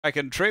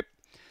second trip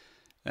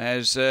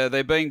as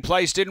they're being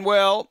placed in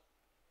well.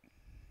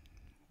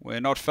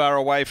 We're not far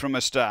away from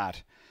a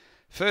start.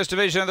 First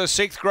division of the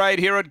 6th grade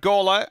here at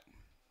Gawler.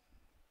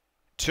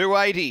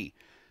 280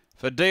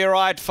 for Dear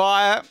Eyed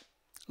Fire.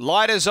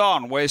 Light is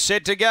on. We're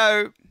set to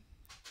go.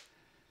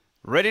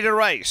 Ready to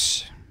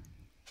race.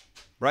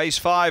 Race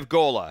 5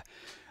 Gawler.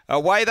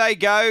 Away they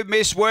go.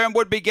 Miss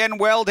Wormwood began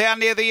well down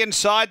near the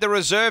inside. The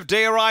reserve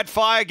Dear Eyed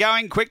Fire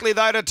going quickly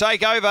though to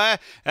take over.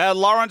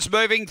 Lawrence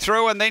moving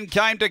through, and then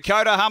came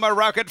Dakota Hummer,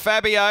 Rocket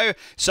Fabio.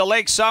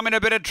 Select Some in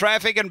a bit of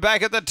traffic, and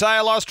back at the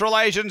tail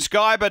Australasian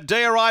Sky, but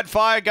Dear Eyed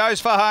Fire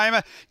goes for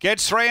home.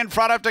 Gets 3 in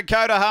front of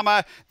Dakota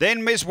Hummer.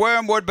 Then Miss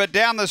Wormwood, but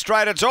down the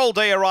straight it's all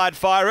Dear Eyed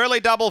Fire. Early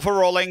double for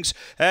Rawlings.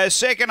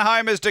 Second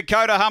home is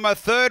Dakota Hummer.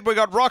 Third we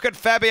got Rocket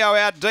Fabio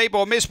out deep,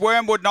 or Miss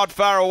Wormwood not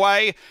far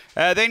away.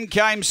 Then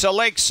came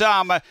Select Some.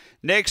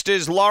 Next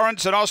is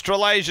Lawrence and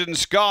Australasian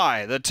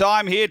Sky. The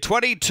time here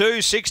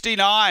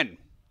 22:69.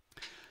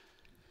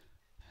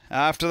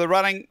 After the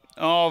running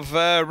of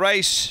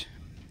race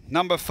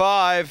number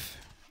 5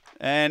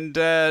 and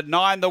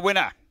 9 the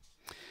winner,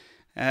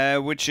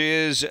 which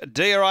is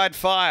Dear Eyed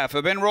Fire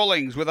for Ben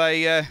Rawlings with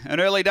an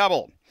early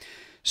double.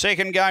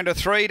 Second going to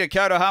 3,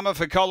 Dakota Hummer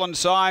for Colin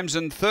Symes,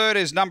 and third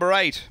is number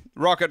 8,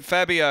 Rocket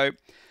Fabio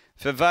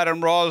for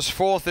Vadim Ros.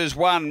 Fourth is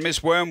 1,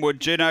 Miss Wormwood,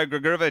 Gino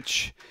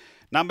Grigorevich.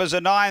 Numbers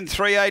are 9,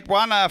 3, 8,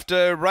 1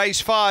 after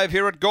race 5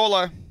 here at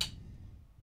Gawler.